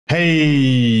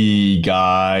Hey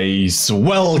guys,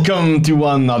 welcome to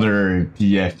another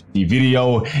TFT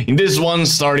video. In this one,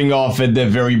 starting off at the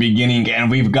very beginning, and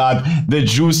we've got the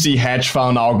juicy hedge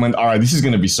fund augment. Alright, this is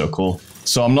gonna be so cool.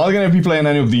 So I'm not gonna be playing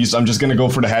any of these, I'm just gonna go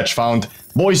for the hedge fund.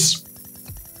 Boys,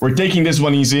 we're taking this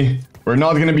one easy. We're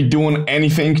not gonna be doing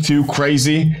anything too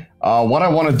crazy. What I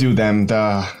want to do then,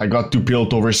 I got 2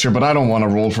 Piltovers here, but I don't want to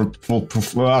roll for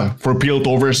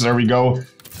Piltovers. There we go.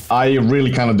 I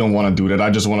really kind of don't want to do that. I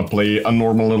just want to play a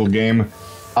normal little game.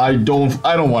 I don't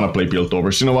want to play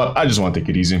Piltovers. You know what? I just want to take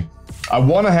it easy. I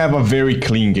want to have a very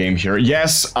clean game here.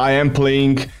 Yes, I am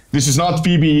playing. This is not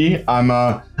PBE.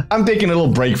 I'm taking a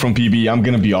little break from PBE. I'm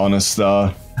gonna be honest.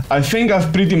 I think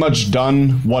I've pretty much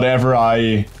done whatever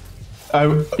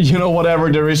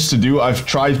whatever there is to do. I've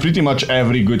tried pretty much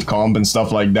every good comp and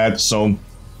stuff like that. So,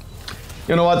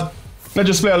 you know what? Let's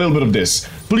just play a little bit of this.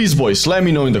 Please, boys, let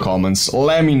me know in the comments.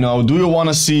 Let me know. Do you want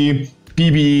to see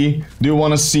PBE? Do you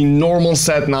want to see normal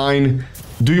set 9?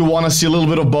 Do you want to see a little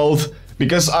bit of both?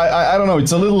 Because I don't know.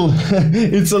 It's a little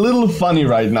it's a little funny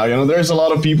right now. You know, there's a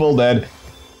lot of people that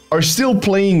are still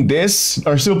playing this,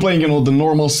 are still playing, you know, the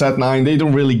normal set 9. They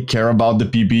don't really care about the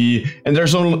PBE. And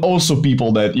there's also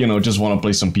people that, you know, just want to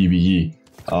play some PBE.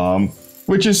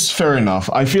 Which is fair enough.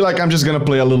 I feel like I'm just gonna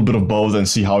play a little bit of both and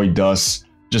see how it does.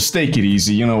 Just take it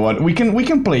easy, you know what? We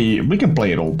can play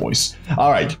it all, boys.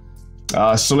 All right.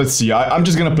 So let's see. I'm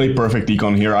just gonna play perfect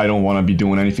econ here. I don't want to be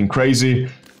doing anything crazy.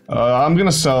 I'm gonna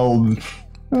sell.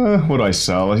 What do I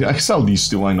sell? I sell these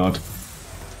two. Why not?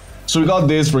 So we got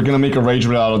this. We're gonna make a rage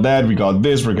raid out of that. We got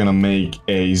this. We're gonna make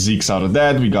a Zeeks out of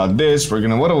that. We got this. We're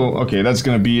gonna okay, that's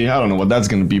gonna be. I don't know what that's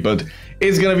gonna be, but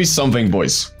it's gonna be something,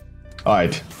 boys. All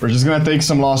right. We're just gonna take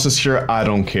some losses here. I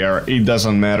don't care. It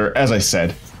doesn't matter. As I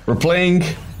said. We're playing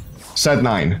set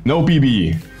 9, no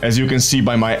PBE. As you can see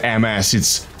by my MS,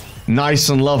 it's nice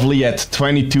and lovely at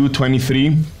 22,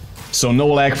 23. So no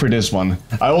lag for this one.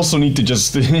 I also need to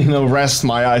just, you know, rest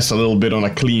my eyes a little bit on a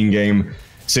clean game.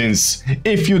 Since,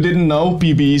 if you didn't know,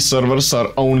 PBE servers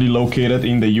are only located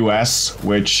in the US,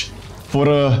 which for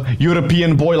a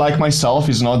European boy like myself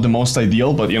is not the most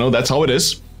ideal, but you know, that's how it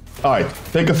is. Alright,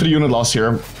 take a 3-unit loss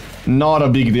here. Not a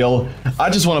big deal. I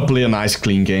just want to play a nice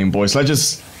clean game, boys. Let's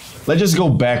just go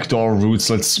back to our roots.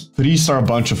 Let's restart a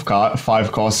bunch of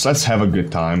 5 costs. Let's have a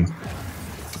good time.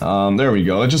 There we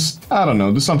go. Let's just, I don't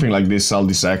know, do something like this. Sell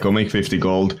this echo, make 50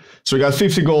 gold. So we got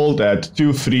 50 gold at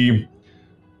 2, 3.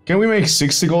 Can we make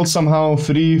 60 gold somehow?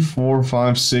 3, 4,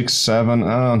 5, 6, 7.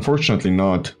 Unfortunately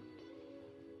not.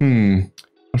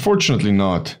 Unfortunately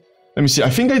not. Let me see. I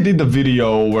think I did the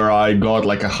video where I got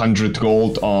like 100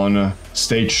 gold on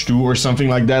stage 2 or something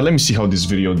like that. Let me see how this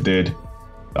video did.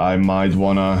 I might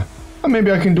wanna... maybe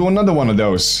I can do another one of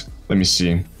those. Let me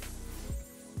see.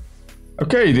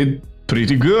 Okay, it did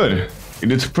pretty good. It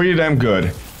did pretty damn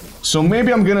good. So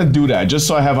maybe I'm gonna do that, just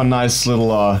so I have a nice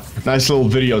little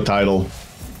video title.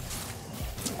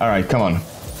 Alright, come on.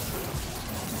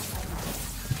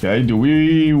 Okay, do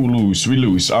we lose? We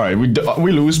lose. Alright,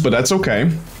 we lose, but that's okay.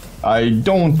 I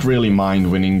don't really mind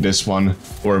winning this one.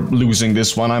 Or losing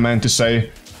this one, I meant to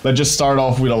say. Let's just start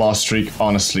off with a loss streak.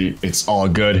 Honestly, it's all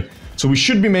good. So we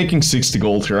should be making 60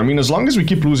 gold here. I mean, as long as we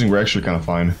keep losing, we're actually kind of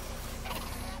fine.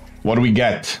 What do we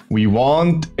get? We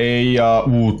want a...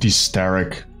 ooh,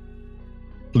 Hysteric.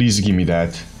 Please give me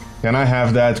that. Can I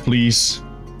have that, please?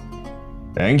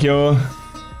 Thank you.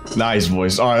 Nice,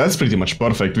 boys. Alright, that's pretty much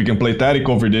perfect. We can play Taric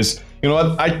over this. You know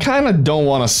what? I kind of don't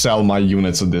want to sell my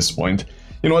units at this point.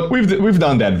 You know what? We've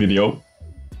done that video.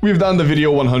 We've done the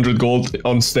video 100 gold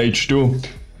on stage 2.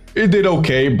 It did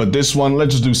okay, but this one,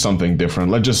 let's just do something different.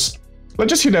 Let's just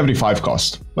hit every 5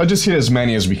 cost. Let's just hit as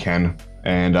many as we can,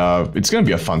 and it's gonna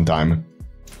be a fun time.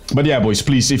 But yeah, boys,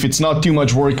 please, if it's not too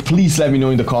much work, please let me know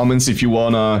in the comments if you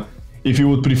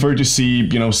would prefer to see,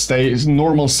 you know, stay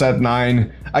normal set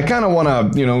 9. I kind of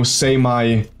wanna, you know, say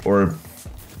or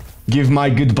give my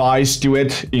goodbyes to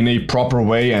it in a proper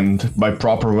way, and by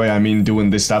proper way I mean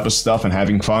doing this type of stuff and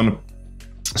having fun.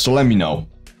 So let me know.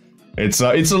 It's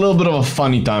a little bit of a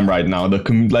funny time right now. The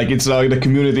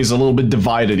community is a little bit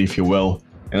divided, if you will.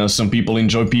 You know, some people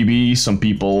enjoy PBE, some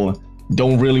people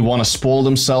don't really want to spoil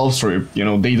themselves, or you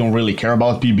know, they don't really care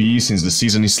about PBE since the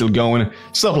season is still going,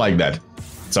 stuff like that.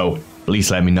 So please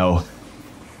let me know.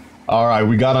 All right,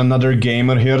 we got another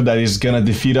gamer here that is gonna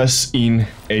defeat us in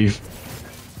a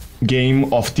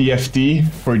game of TFT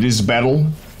for this battle.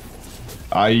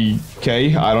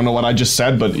 Okay, I don't know what I just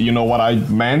said, but you know what I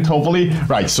meant, hopefully.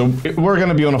 Right, so we're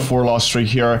gonna be on a 4-loss streak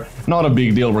here. Not a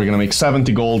big deal, we're gonna make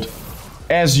 70 gold.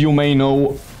 As you may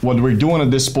know, what we're doing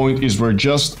at this point is we're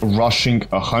just rushing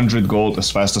 100 gold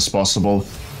as fast as possible.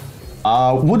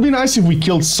 Would be nice if we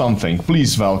killed something.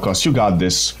 Please, Vel'Koz, you got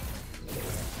this.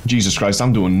 Jesus Christ,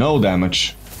 I'm doing no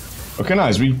damage. Okay,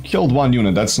 nice. We killed one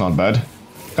unit. That's not bad.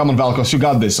 Come on, Vel'Koz, you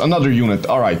got this. Another unit.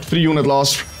 All right, 3 unit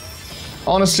loss.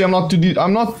 Honestly, I'm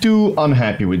not too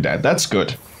unhappy with that. That's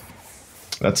good.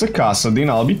 That's a Kassadin.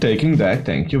 I'll be taking that.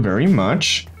 Thank you very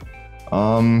much.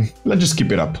 Let's just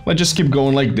keep it up. Let's just keep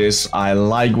going like this. I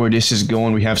like where this is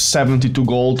going. We have 72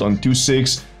 gold on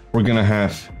 2.6. We're gonna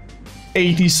have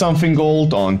 80 something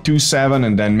gold on 2.7,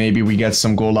 and then maybe we get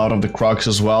some gold out of the Crux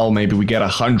as well. Maybe we get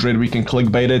 100. We can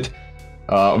clickbait it.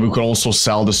 We could also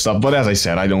sell the stuff, but as I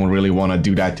said, I don't really want to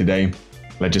do that today.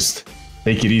 Let's just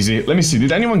take it easy. Let me see,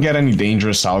 did anyone get any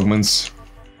dangerous augments?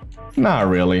 Not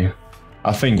really.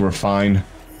 I think we're fine.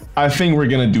 I think we're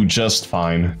gonna do just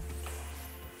fine.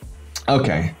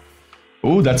 Okay.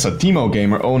 Ooh, that's a Teemo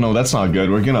gamer. Oh no, that's not good.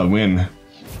 We're gonna win.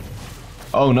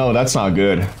 Oh no, that's not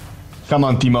good. Come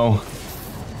on, Teemo.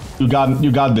 You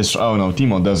got this. Oh no,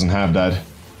 Teemo doesn't have that.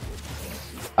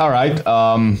 Alright,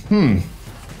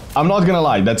 I'm not gonna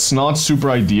lie, that's not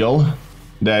super ideal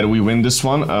that we win this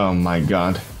one. Oh my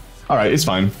god. Alright, it's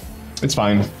fine. It's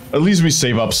fine. At least we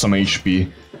save up some HP.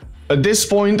 At this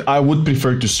point, I would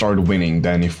prefer to start winning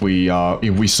than if we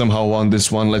somehow won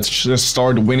this one. Let's just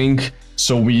start winning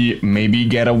so we maybe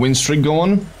get a win streak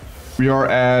going. We are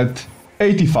at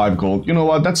 85 gold. You know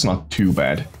what? That's not too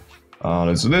bad.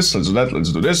 Let's do this, let's do that,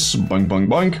 let's do this. Boink, boink,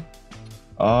 boink.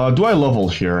 Do I level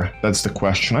here? That's the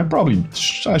question. I probably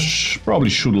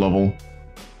should level.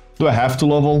 Do I have to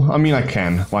level? I mean, I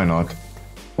can. Why not?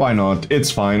 Why not?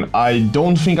 It's fine. I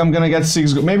don't think I'm gonna get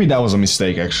 6 gold. Maybe that was a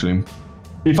mistake, actually.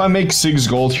 If I make 6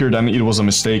 gold here, then it was a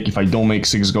mistake. If I don't make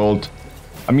 6 gold,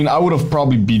 I mean, I would have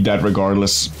probably beat that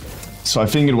regardless. So I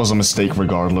think it was a mistake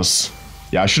regardless.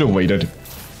 Yeah, I should have waited.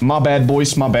 My bad,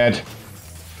 boys, my bad.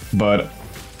 But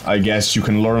I guess you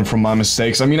can learn from my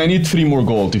mistakes. I mean, I need 3 more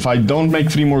gold. If I don't make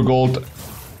 3 more gold...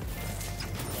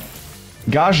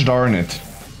 Gosh darn it.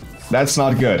 That's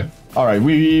not good. Alright,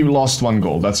 we lost 1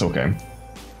 gold. That's okay.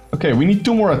 Okay, we need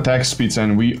 2 more attack speeds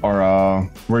and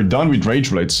we're done with Rage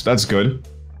Blades. That's good.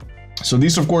 So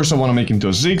these, of course, I want to make into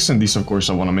a Ziggs, and these, of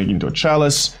course, I want to make into a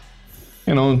Chalice.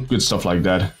 You know, good stuff like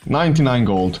that. 99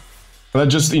 gold.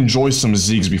 Let's just enjoy some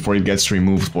Ziggs before it gets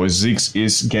removed, boys. Ziggs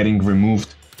is getting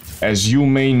removed, as you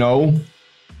may know.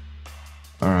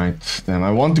 Alright, then I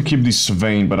want to keep this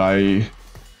Vein, but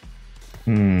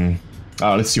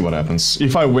let's see what happens.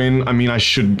 If I win, I mean, I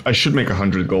should make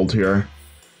 100 gold here.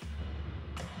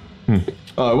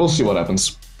 We'll see what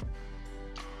happens.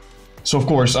 So of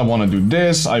course I want to do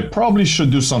this. I probably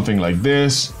should do something like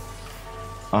this.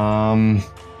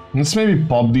 Let's maybe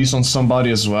pop these on somebody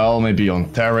as well. Maybe on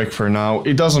Tarek for now.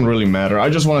 It doesn't really matter. I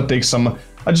just want to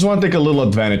take a little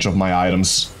advantage of my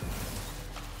items.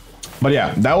 But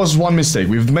yeah, that was one mistake.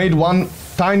 We've made one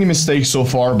tiny mistake so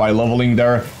far by leveling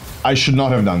there. I should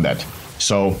not have done that.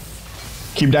 So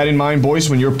keep that in mind, boys.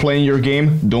 When you're playing your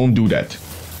game, don't do that.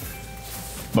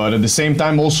 But at the same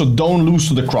time, also don't lose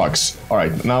to the Crux.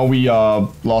 Alright, now we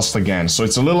lost again. So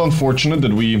it's a little unfortunate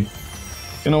that we...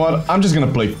 You know what? I'm just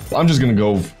gonna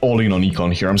go all in on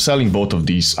Econ here. I'm selling both of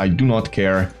these. I do not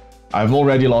care. I've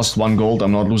already lost 1 gold.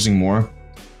 I'm not losing more.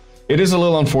 It is a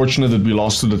little unfortunate that we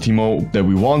lost to the Teemo, that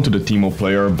we won to the Teemo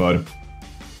player, but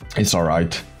it's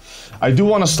alright. I do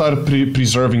want to start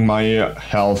preserving my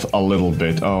health a little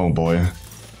bit. Oh boy.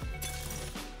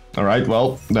 Alright,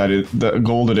 well, that is the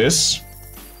gold it is.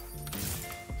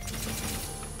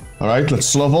 Alright,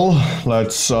 let's level.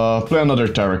 Let's play another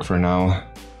Tarek for now.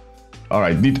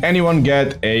 Alright, did anyone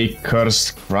get a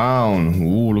Cursed Crown?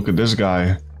 Ooh, look at this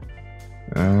guy.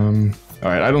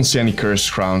 Alright, I don't see any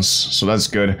Cursed Crowns, so that's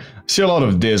good. I see a lot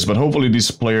of this, but hopefully these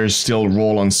players still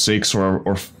roll on 6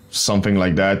 or something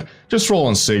like that. Just roll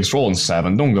on 6, roll on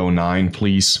 7, don't go 9,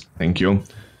 please. Thank you.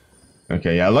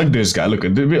 Okay, yeah, I like this guy. Look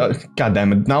at this. God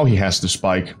damn it, now he has to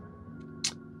spike.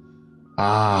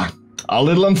 Ah, a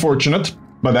little unfortunate.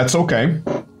 But that's okay.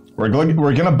 We're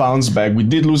gonna bounce back. We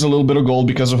did lose a little bit of gold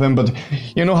because of him, but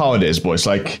you know how it is, boys.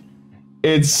 Like,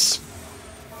 it's...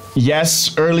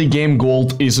 Yes, early game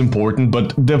gold is important,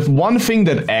 but the one thing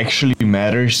that actually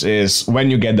matters is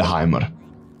when you get the Heimer.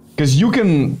 Because you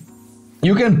can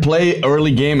play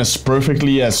early game as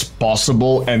perfectly as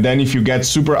possible, and then if you get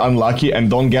super unlucky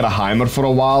and don't get a Heimer for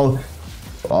a while,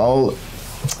 well,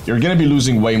 you're gonna be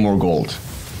losing way more gold.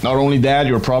 Not only that,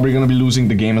 you're probably gonna be losing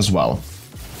the game as well.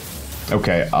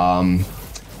 Okay,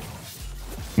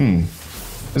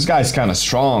 this guy's kind of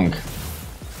strong.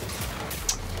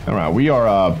 Alright, we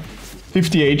are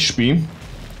 50 HP.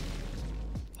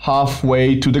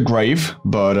 Halfway to the grave,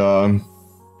 but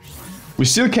we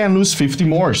still can lose 50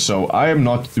 more, so I am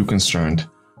not too concerned.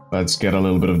 Let's get a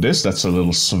little bit of this. That's a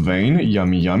little Swain.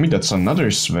 Yummy, yummy. That's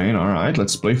another Swain. Alright,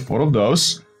 let's play 4 of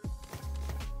those.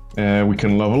 We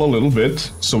can level a little bit,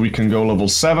 so we can go level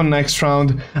 7 next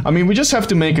round. I mean, we just have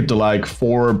to make it to like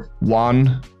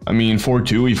 4-1. I mean,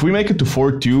 4-2. If we make it to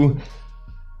 4-2,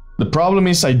 the problem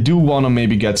is I do want to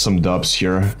maybe get some dubs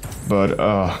here, but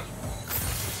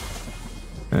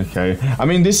okay. I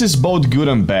mean, this is both good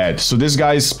and bad. So this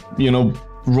guy's, you know,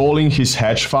 rolling his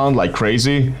hedge fund like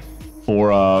crazy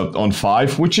for on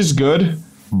 5, which is good,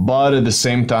 but at the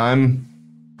same time,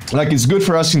 like, it's good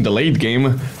for us in the late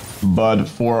game, but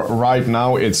for right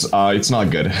now, it's not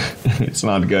good. It's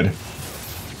not good.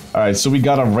 Alright, so we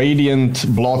got a Radiant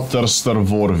Bloodthirster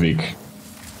Warwick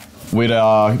with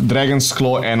a Dragon's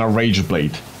Claw and a Rage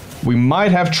Blade. We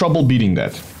might have trouble beating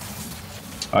that.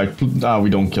 Alright, we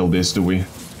don't kill this, do we?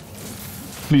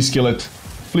 Please kill it.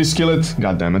 Please kill it.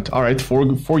 God damn it. Alright,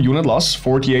 4 unit loss,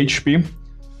 40 HP.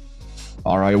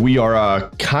 Alright, we are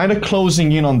kind of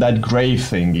closing in on that grave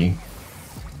thingy.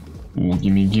 Ooh,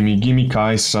 gimme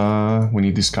Kaisa. We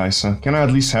need this Kaisa. Can I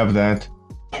at least have that?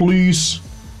 Please.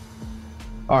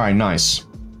 Alright, nice.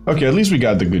 Okay, at least we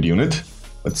got the good unit.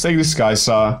 Let's take this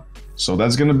Kaisa. So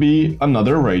that's gonna be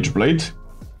another Rage Blade.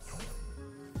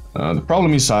 The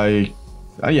problem is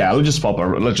yeah, let's just pop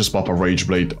a Rage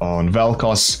Blade on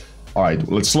Vel'Koz. Alright,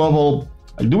 let's level.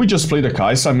 Do we just play the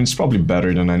Kaisa? I mean, it's probably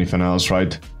better than anything else,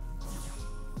 right?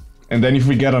 And then if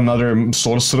we get another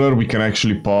sorcerer, we can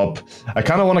actually pop. I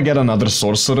kind of want to get another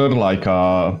sorcerer, like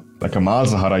a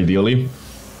Malzahar ideally,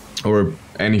 or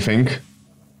anything.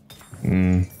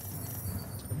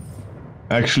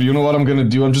 Actually, you know what I'm gonna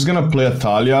do? I'm just gonna play a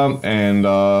Talia and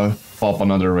pop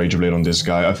another Rage Blade on this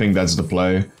guy. I think that's the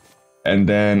play. And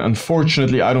then,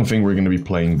 unfortunately, I don't think we're gonna be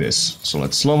playing this. So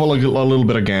let's level a little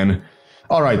bit again.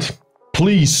 All right,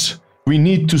 please, we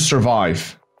need to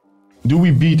survive. Do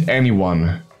we beat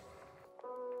anyone?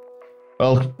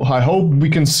 Well, I hope we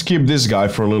can skip this guy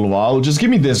for a little while. Just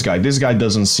give me this guy. This guy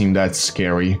doesn't seem that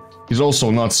scary. He's also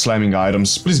not slamming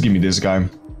items. Please give me this guy.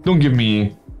 Don't give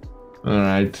me...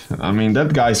 Alright. I mean,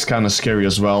 that guy's kind of scary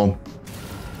as well.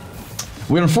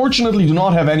 We unfortunately do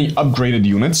not have any upgraded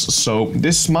units, so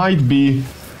this might be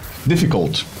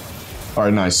difficult.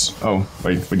 Alright, nice. Oh,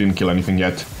 wait, we didn't kill anything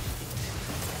yet.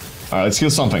 Alright, let's kill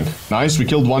something. Nice, we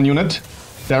killed 1 unit.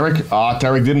 Tarek.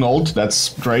 Tarek didn't ult.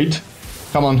 That's great.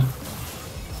 Come on.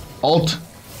 Alt.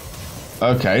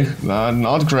 Okay,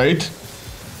 not great.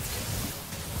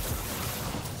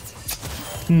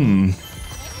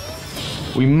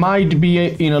 We might be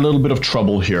in a little bit of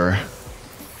trouble here.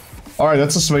 Alright,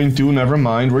 that's a Swain too, never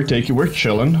mind. We're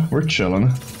chilling. We're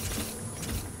chilling.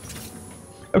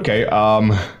 Okay,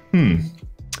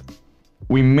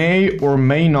 we may or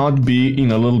may not be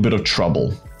in a little bit of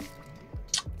trouble.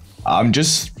 I'm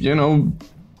just, you know,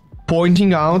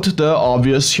 pointing out the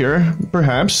obvious here,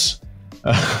 perhaps.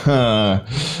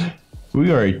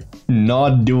 We are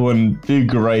not doing too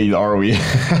great, are we?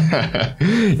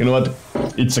 You know what?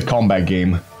 It's a combat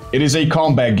game. It is a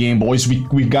combat game, boys.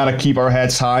 We gotta keep our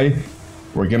heads high.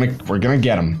 We're gonna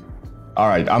get him. All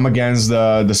right, I'm against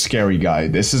the scary guy.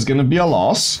 This is gonna be a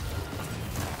loss.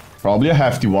 Probably a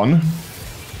hefty one.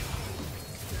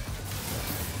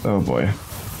 Oh boy.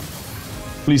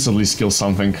 Please at least kill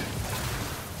something.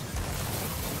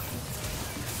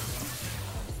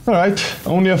 Alright,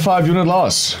 only a 5 unit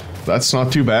loss. That's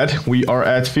not too bad. We are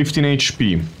at 15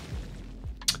 HP.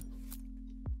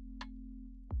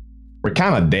 We're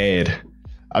kinda dead.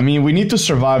 I mean, we need to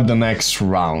survive the next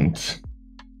round.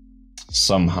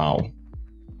 Somehow.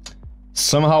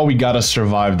 Somehow we gotta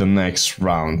survive the next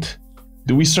round.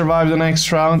 Do we survive the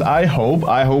next round? I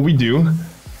hope we do.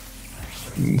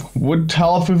 Would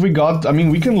help if we got... I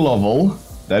mean, we can level.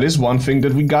 That is one thing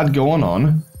that we got going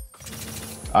on.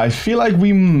 I feel like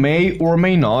we may or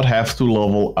may not have to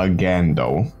level again,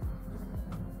 though.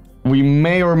 We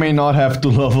may or may not have to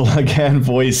level again,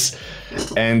 boys.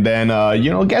 And then, you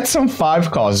know, get some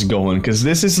 5 costs going, because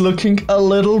this is looking a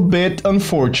little bit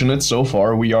unfortunate so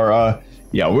far. We are,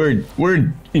 yeah,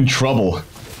 we're in trouble.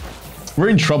 We're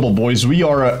in trouble, boys. We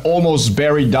are almost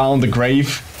buried down the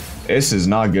grave. This is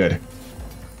not good.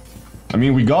 I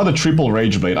mean, we got a triple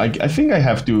Rage Blade. I think I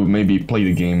have to maybe play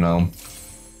the game now.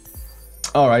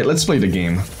 Alright, let's play the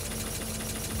game.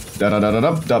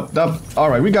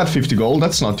 Alright, we got 50 gold.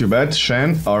 That's not too bad.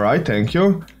 Shen, alright, thank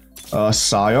you.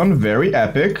 Sion, very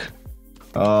epic.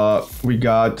 We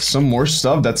got some more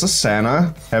stuff. That's a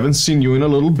Sana. Haven't seen you in a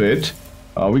little bit.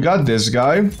 We got this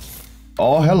guy.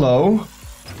 Oh, hello.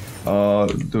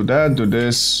 Do that, do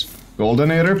this.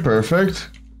 Goldenator, perfect.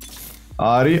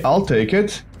 Ari, I'll take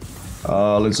it.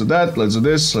 Let's do that, let's do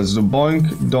this, let's do boink,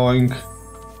 doink.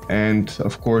 And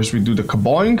of course we do the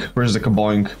kaboink. Where's the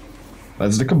kaboink?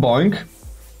 That's the kaboink.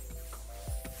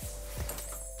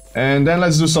 And then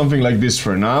let's do something like this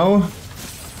for now.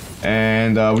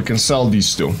 And we can sell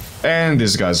these two. And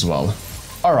this guy as well.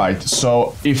 Alright,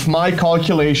 so if my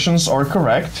calculations are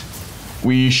correct,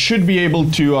 we should be able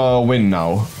to win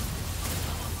now.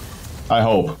 I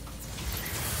hope.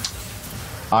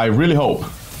 I really hope.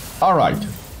 Alright.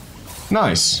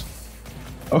 Nice.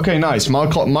 Okay, nice.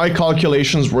 My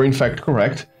calculations were in fact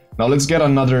correct. Now let's get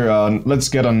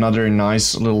another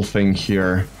nice little thing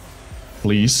here.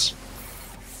 Please.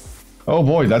 Oh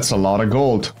boy, that's a lot of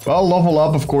gold. Well, level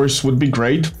up of course would be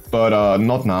great, but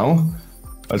not now.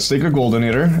 Let's take a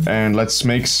goldenator and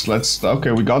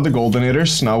okay, we got the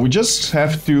goldenators. Now we just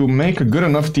have to make a good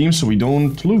enough team so we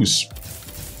don't lose.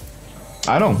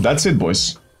 I know, that's it,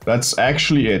 boys. That's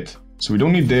actually it. So we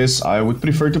don't need this. I would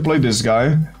prefer to play this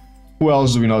guy. Who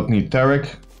else do we not need?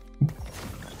 Tarek?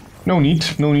 No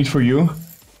need for you.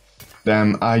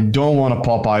 Damn, I don't want to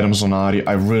pop items on Ari.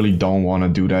 I really don't want to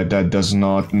do that. That does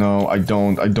not, no, I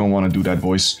don't want to do that,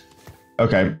 boys.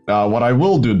 Okay, what I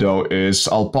will do though is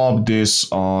I'll pop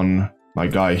this on my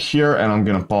guy here and I'm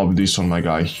gonna pop this on my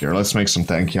guy here. Let's make some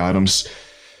tanky items.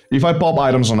 If I pop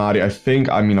items on Ari, I think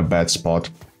I'm in a bad spot.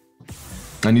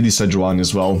 I need this Sejuani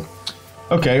as well.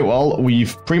 Okay, well,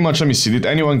 we've pretty much, let me see, did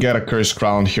anyone get a Curse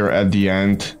Crown here at the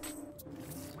end?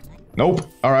 Nope.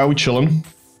 Alright, we chillin'.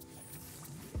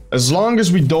 As long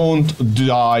as we don't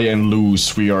die and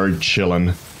lose, we are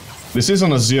chillin'. This is on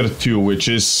Azir 2, which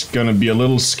is gonna be a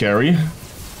little scary.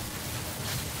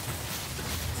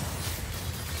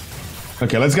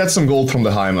 Okay, let's get some gold from the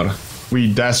Heimer.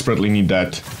 We desperately need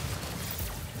that.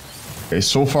 Okay,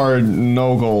 so far,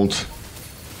 no gold.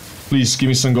 Please, give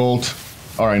me some gold.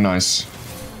 Alright, nice.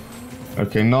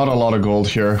 Okay, not a lot of gold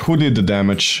here. Who did the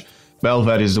damage?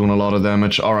 Belvet is doing a lot of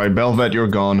damage. Alright, Belvet, you're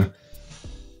gone.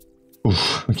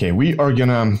 Oof. Okay, we are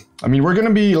gonna... I mean, we're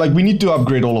gonna be... Like, we need to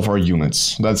upgrade all of our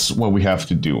units. That's what we have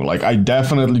to do. Like, I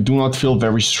definitely do not feel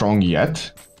very strong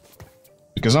yet.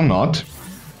 Because I'm not.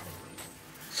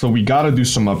 So we gotta do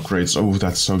some upgrades. Oh,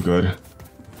 that's so good.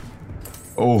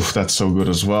 Oh, that's so good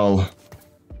as well.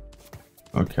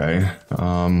 Okay,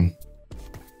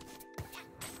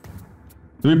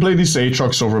 do we play these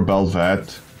Aatrox over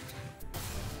Belvet?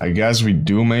 I guess we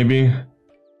do, maybe.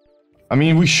 I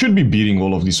mean, we should be beating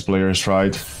all of these players,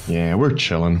 right? Yeah, we're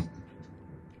chilling.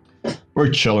 We're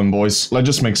chilling, boys. Let's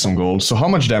just make some gold. So how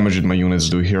much damage did my units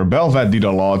do here? Belvet did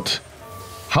a lot.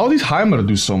 How did Heimer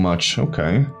do so much?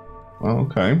 Okay. Well,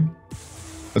 okay.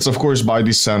 Let's, of course, buy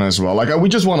this Senna as well. Like, we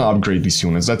just want to upgrade these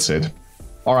units. That's it.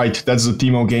 Alright, that's the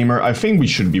Teemo Gamer. I think we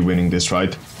should be winning this,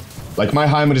 right? Like, my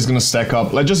Heimer is gonna stack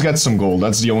up. Let's just get some gold.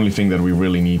 That's the only thing that we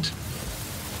really need.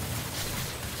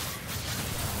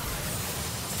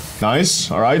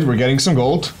 Nice. Alright, we're getting some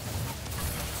gold.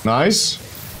 Nice.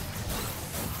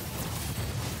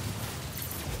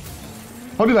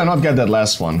 How did I not get that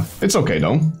last one? It's okay,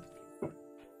 though.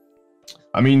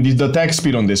 I mean, the attack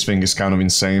speed on this thing is kind of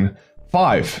insane.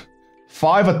 5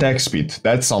 attack speed.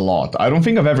 That's a lot. I don't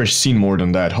think I've ever seen more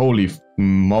than that. Holy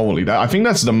moly. I think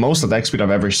that's the most attack speed I've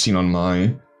ever seen on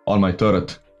my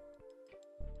turret.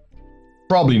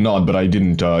 Probably not, but I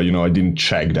didn't, you know, I didn't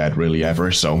check that really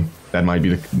ever, so that might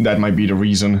be the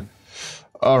reason.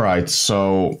 Alright,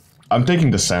 so I'm taking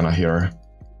the Senna here.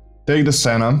 Take the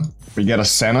Senna. We get a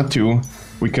Senna too.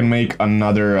 We can make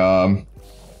another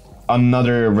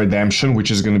redemption, which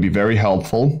is going to be very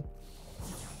helpful.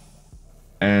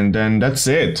 And then that's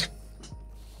it.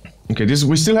 Okay,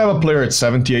 we still have a player at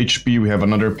 70 HP. We have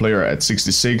another player at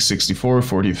 66, 64,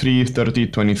 43, 30,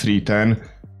 23, 10.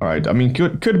 Alright, I mean,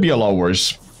 could be a lot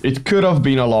worse. It could have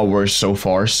been a lot worse so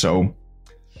far, so...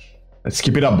 Let's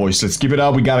keep it up, boys. Let's keep it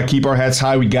up. We gotta keep our heads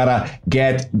high. We gotta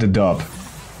get the dub.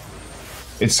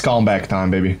 It's comeback time,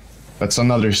 baby. That's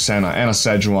another Senna and a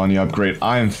Sejuani upgrade.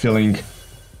 I am feeling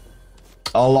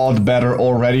a lot better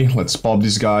already. Let's pop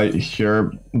this guy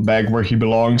here back where he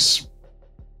belongs.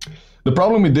 The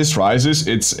problem with this Rise is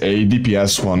it's a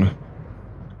DPS one.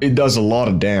 It does a lot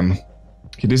of damn.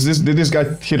 Okay, did this guy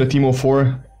hit a Teemo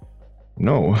 4?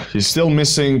 No, he's still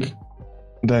missing.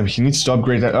 Damn, he needs to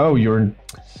upgrade that. Oh, you're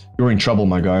in trouble,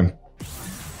 my guy.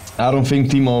 I don't think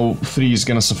Teemo 3 is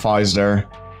gonna suffice there.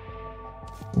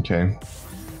 Okay.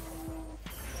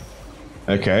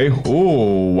 Okay.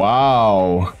 Oh,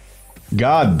 wow.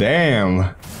 God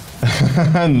damn.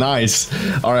 Nice.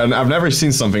 Alright, I've never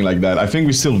seen something like that. I think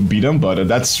we still beat him, but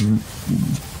that's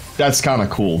kind of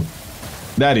cool.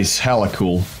 That is hella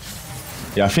cool.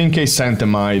 Yeah, I think Santa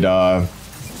might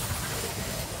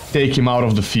take him out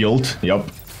of the field. Yup.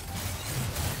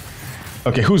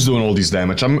 Okay, who's doing all this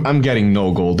damage? I'm getting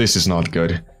no gold. This is not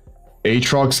good.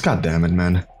 Aatrox, god damn it,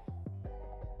 man.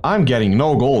 I'm getting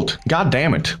no gold. God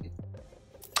damn it.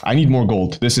 I need more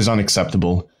gold. This is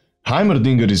unacceptable.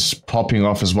 Heimerdinger is popping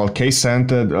off as well.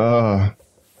 K-Santa,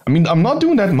 I mean, I'm not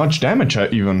doing that much damage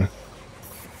even.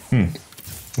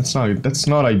 That's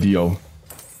not ideal.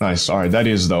 Nice, alright, that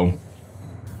is though.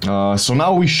 So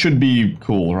now we should be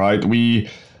cool, right?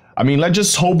 I mean, let's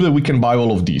just hope that we can buy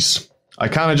all of these. I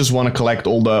kind of just want to collect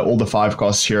all the 5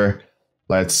 costs here.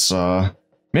 Let's,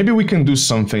 maybe we can do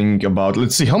something about,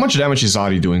 let's see, how much damage is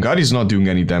Ari doing? Ari's not doing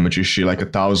any damage, is she? Like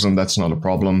 1,000, that's not a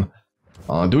problem.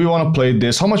 Do we want to play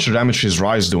this? How much damage is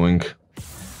Rise doing?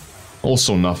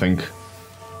 Also nothing.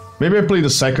 Maybe I play the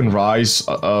second Rise,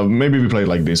 maybe we play it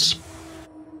like this.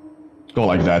 Go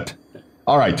like that.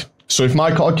 Alright, so if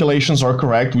my calculations are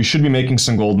correct, we should be making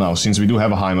some gold now, since we do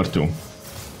have a Heimer too.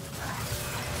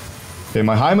 Okay,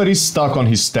 my Heimer is stuck on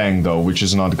his tank though, which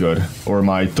is not good. Or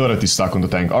my turret is stuck on the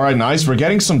tank. Alright, nice. We're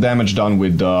getting some damage done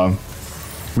with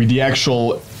the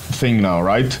actual thing now,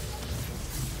 right?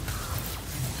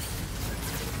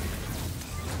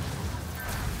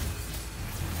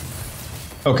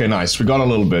 Okay, nice. We got a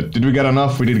little bit. Did we get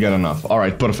enough? We did get enough.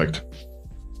 Alright, perfect.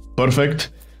 Perfect.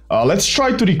 Let's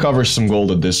try to recover some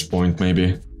gold at this point,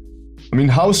 maybe. I mean,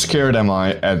 how scared am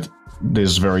I at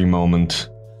this very moment?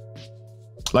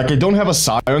 Like, I don't have a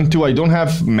Scion too, I don't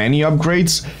have many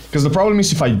upgrades, because the problem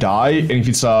is if I die, and if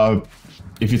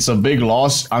it's a big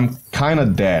loss, I'm kinda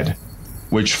dead,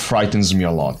 which frightens me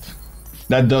a lot.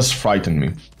 That does frighten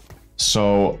me.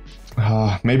 So,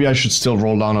 maybe I should still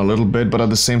roll down a little bit, but at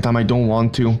the same time I don't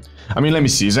want to. I mean, let me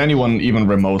see, is anyone even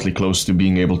remotely close to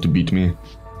being able to beat me?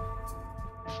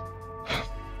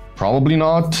 Probably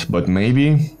not, but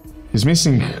maybe. He's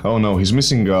missing, oh no, he's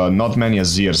missing not many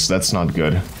Azirs, that's not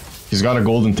good. He's got a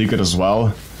golden ticket as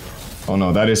well. Oh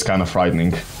no, that is kind of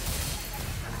frightening.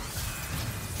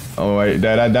 Oh wait,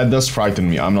 that does frighten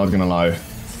me, I'm not gonna lie.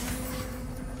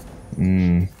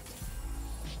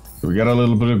 We got a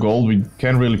little bit of gold, we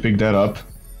can't really pick that up.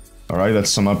 Alright, that's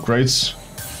some upgrades.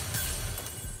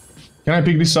 Can I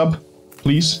pick this up?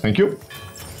 Please, thank you.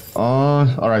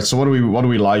 Alright, so what do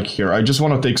we like here? I just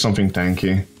want to take something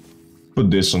tanky. Put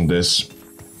this on this.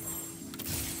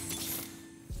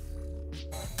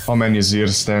 How many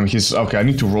Azirs? Damn, he's... Okay, I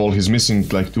need to roll. He's missing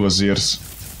like 2 Azirs.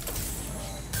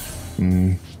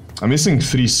 I'm missing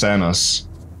 3 Sennas.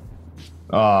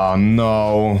 Ah,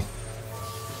 no.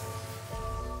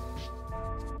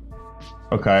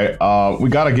 Okay, we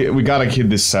gotta hit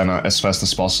this Senna as fast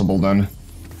as possible then.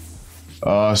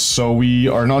 So we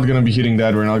are not gonna be hitting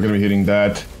that, we're not gonna be hitting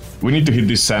that. We need to hit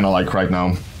this Senna like right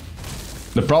now.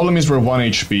 The problem is we're 1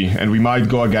 HP and we might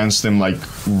go against him like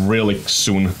really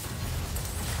soon.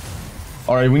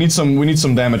 Alright, we need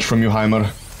some damage from you, Heimer.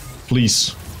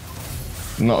 Please.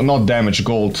 No, not damage,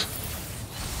 gold.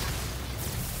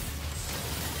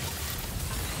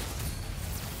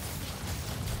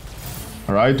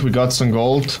 Alright, we got some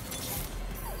gold.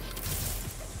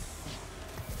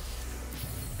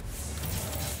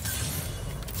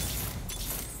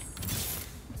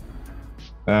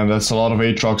 And that's a lot of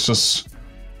Aatroxes.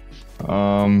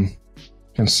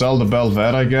 Can sell the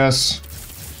Belvet, I guess.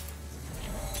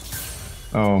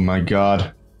 Oh my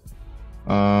god.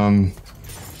 I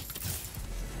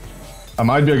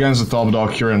might be against the top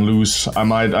dog here and lose. I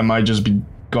might just be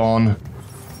gone.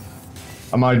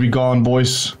 I might be gone,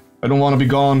 boys. I don't want to be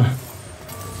gone.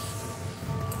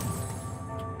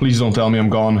 Please don't tell me I'm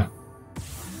gone.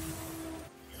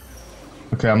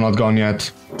 Okay, I'm not gone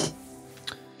yet.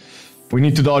 We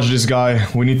need to dodge this guy.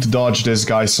 We need to dodge this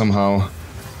guy somehow.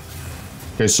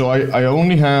 Okay, so I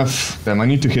only have... Damn, I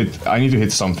need to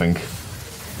hit something.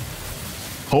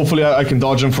 Hopefully I can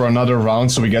dodge him for another round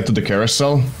so we get to the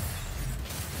carousel.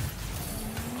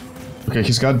 Okay,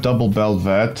 he's got double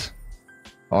Belvet.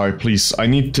 Alright, please, I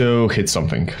need to hit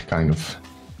something, kind of.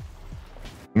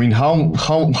 I mean, how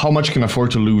much can I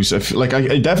afford to lose? I feel like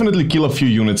I definitely kill a few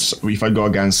units if I go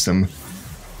against him.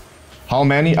 How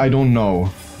many? I don't know.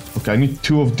 Okay, I need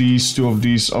 2 of these, 2 of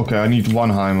these. Okay, I need 1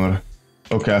 Heimer.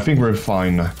 Okay, I think we're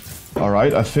fine.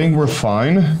 Alright, I think we're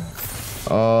fine.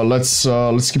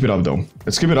 Let's keep it up though.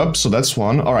 Let's keep it up, so that's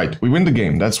 1. Alright, we win the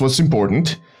game, that's what's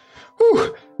important.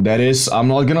 Whew. That is, I'm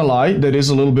not gonna lie, that is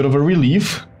a little bit of a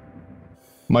relief.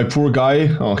 My poor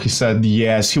guy, oh, he said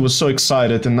yes, he was so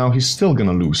excited and now he's still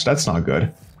gonna lose. That's not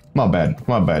good. My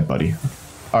bad, buddy.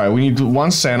 Alright, we need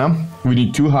 1 Senna, we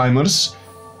need 2 Heimers.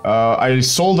 I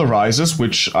sold the Rises,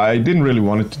 which I didn't really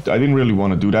want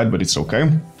to do that, but it's okay.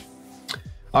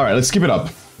 Alright, let's keep it up.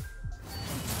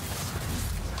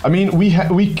 I mean,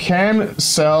 we can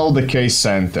sell the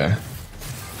K-Santa.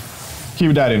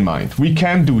 Keep that in mind. We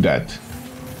can do that.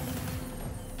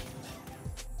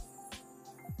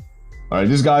 Alright,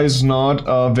 this guy is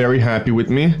not very happy with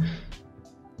me.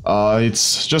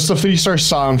 It's just a 3-star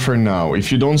sound for now.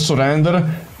 If you don't surrender,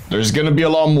 there's gonna be a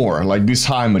lot more. Like this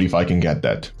Heimer, if I can get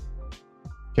that.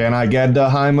 Can I get the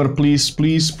Heimer, please,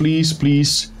 please, please,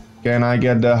 please? Can I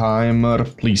get the Heimer,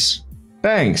 please?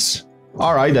 Thanks.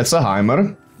 Alright, that's a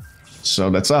Heimer.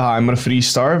 So that's a Heimer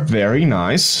 3-star. Very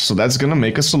nice. So that's gonna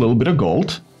make us a little bit of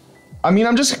gold. I mean,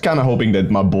 I'm just kind of hoping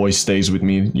that my boy stays with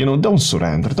me. You know, don't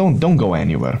surrender. Don't go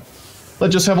anywhere.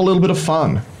 Let's just have a little bit of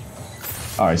fun.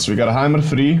 Alright, so we got a Heimer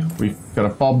 3. We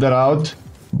gotta pop that out.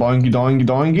 Boingy doingy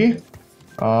doingy.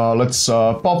 Let's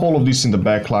pop all of these in the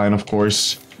back line, of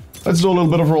course. Let's do a little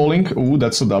bit of rolling. Ooh,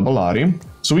 that's a double Ari.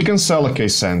 So we can sell a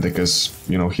K-Santa because,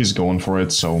 you know, he's going for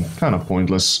it, so kind of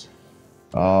pointless.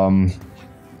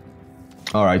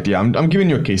 Alright, yeah, I'm giving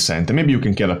you a K-Santa. Maybe you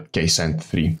can get a K-Santa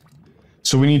 3.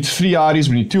 So we need 3 Aris,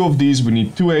 we need 2 of these, we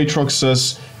need 2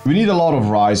 Aatroxes, we need a lot of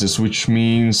Rises, which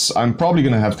means I'm probably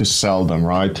gonna have to sell them,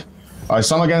 right? Alright,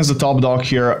 so I'm against the top dog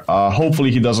here.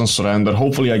 Hopefully he doesn't surrender.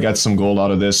 Hopefully I get some gold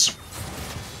out of this.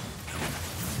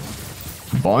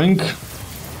 Boink.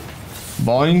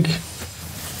 Boink.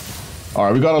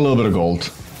 Alright, we got a little bit of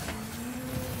gold.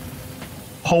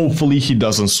 Hopefully he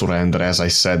doesn't surrender, as I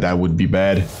said, that would be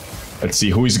bad. Let's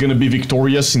see, who is gonna be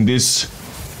victorious in this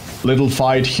little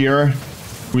fight here?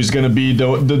 Who is gonna be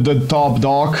the top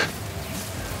dog?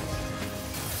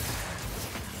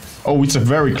 Oh, it's a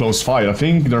very close fight. I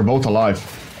think they're both alive.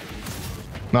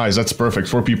 Nice, that's perfect.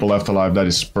 4 people left alive, that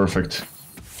is perfect.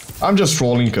 I'm just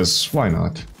trolling, because why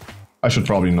not? I should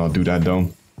probably not do that,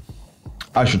 though.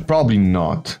 I should probably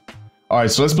not. Alright,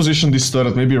 so let's position this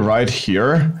turret maybe right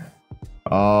here.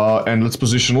 And let's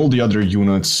position all the other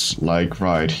units, like,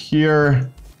 right here.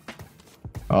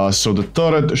 So the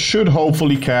turret should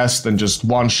hopefully cast and just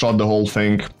one-shot the whole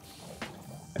thing.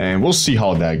 And we'll see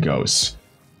how that goes.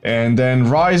 And then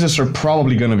Rises are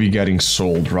probably gonna be getting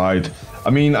sold, right? I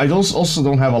mean, I also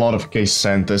don't have a lot of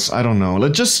K-Santas. I don't know.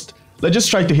 Let's just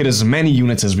try to hit as many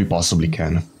units as we possibly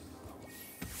can.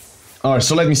 Alright,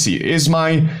 so let me see. Is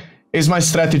my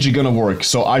strategy gonna work?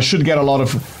 So I should get a lot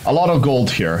of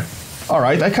gold here.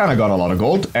 Alright, I kinda got a lot of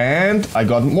gold. And I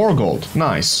got more gold.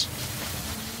 Nice.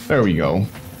 There we go.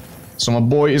 So my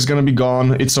boy is gonna be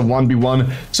gone. It's a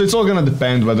 1v1. So it's all gonna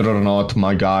depend whether or not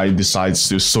my guy decides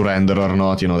to surrender or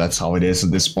not. You know, that's how it is at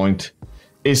this point.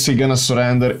 Is he gonna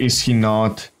surrender? Is he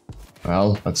not?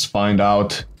 Well, let's find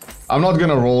out. I'm not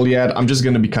gonna roll yet. I'm just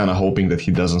gonna be kinda hoping that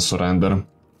he doesn't surrender.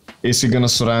 Is he gonna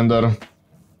surrender?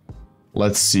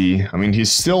 Let's see. I mean,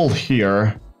 he's still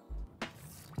here.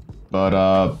 But,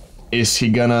 is he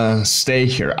gonna stay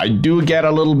here? I do get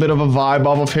a little bit of a vibe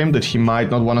off of him that he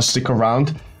might not want to stick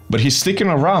around. But he's sticking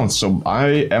around, so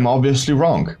I am obviously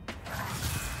wrong.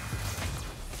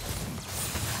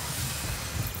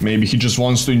 Maybe he just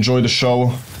wants to enjoy the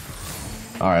show.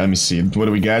 Alright, let me see. What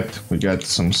do we get? We get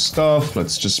some stuff.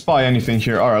 Let's just buy anything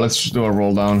here. Alright, let's just do a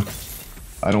roll down.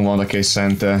 I don't want a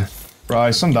K-Santa.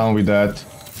 Price, I'm down with that.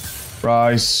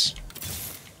 Price.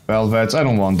 Velvets, I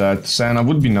don't want that. Santa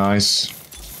would be nice.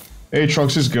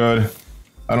 Aatrox is good.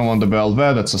 I don't want the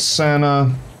Velvet, that's a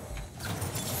Santa.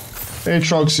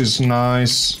 Aatrox is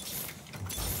nice.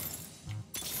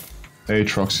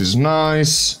 Aatrox is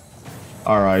nice.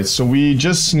 Alright, so we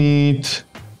just need...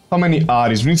 How many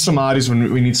Aris? We need some Aris,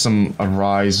 we need some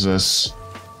Arises.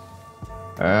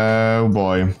 Oh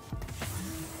boy.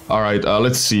 Alright,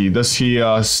 let's see. Does he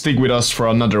stick with us for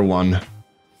another one?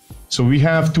 So we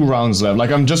have 2 rounds left.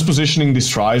 Like, I'm just positioning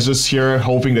these Rises here,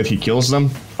 hoping that he kills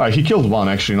them. Alright, he killed one,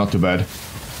 actually, not too bad.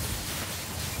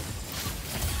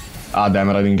 Ah, damn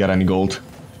it, I didn't get any gold.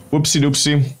 Whoopsie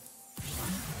doopsie.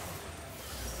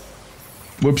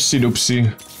 Whoopsie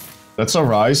doopsie. That's a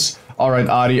Rise. Alright,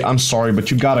 Ari, I'm sorry,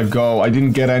 but you gotta go. I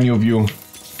didn't get any of you.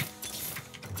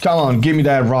 Come on, give me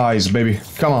that Rise, baby.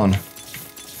 Come on.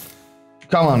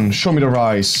 Come on, show me the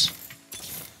Rise.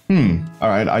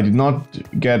 Alright, I did not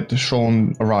get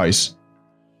shown a Rise.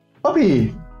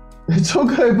 Puppy! It's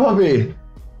okay, puppy!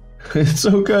 It's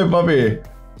okay, puppy!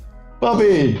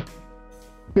 Puppy!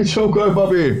 It's okay,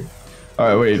 puppy!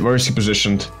 Alright, wait, where is he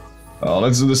positioned?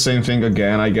 Let's do the same thing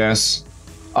again, I guess.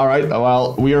 Alright,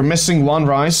 well, we are missing 1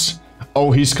 Rise.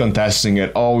 Oh, he's contesting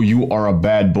it. Oh, you are a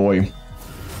bad boy.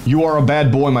 You are a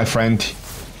bad boy, my friend.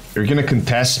 You're gonna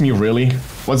contest me, really?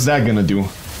 What's that gonna do?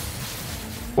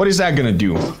 What is that gonna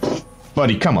do?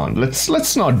 Buddy, come on,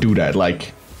 let's not do that,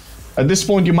 like... At this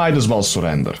point, you might as well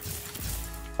surrender.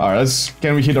 Alright,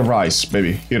 can we hit a Rise,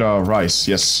 baby? Hit a Rise,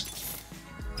 yes.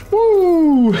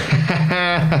 Woo!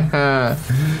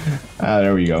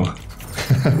 There we go.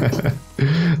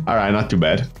 Alright, not too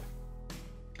bad.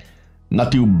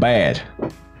 Not too bad.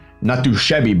 Not too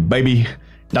shabby, baby.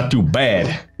 Not too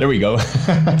bad. There we go.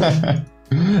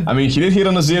 I mean, he did hit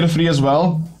on a 0-3 as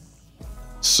well.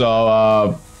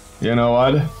 So, you know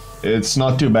what? It's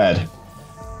not too bad.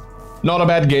 Not a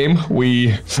bad game.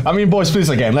 I mean, boys, please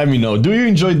again, let me know. Do you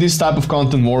enjoy this type of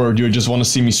content more, or do you just want to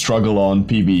see me struggle on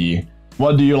PvE?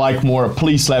 What do you like more?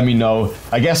 Please let me know.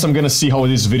 I guess I'm gonna see how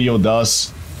this video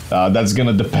does. That's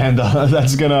gonna depend on...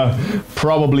 That's gonna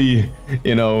probably,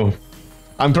 you know...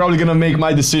 I'm probably gonna make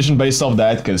my decision based off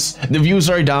that, because the views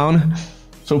are down.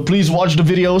 So please watch the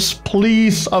videos,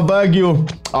 please, I beg you.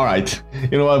 Alright,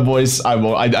 you know what, boys,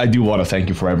 I do want to thank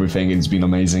you for everything. It's been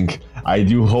amazing. I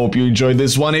do hope you enjoyed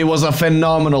this one. It was a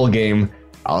phenomenal game.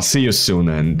 I'll see you soon,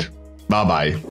 and bye-bye.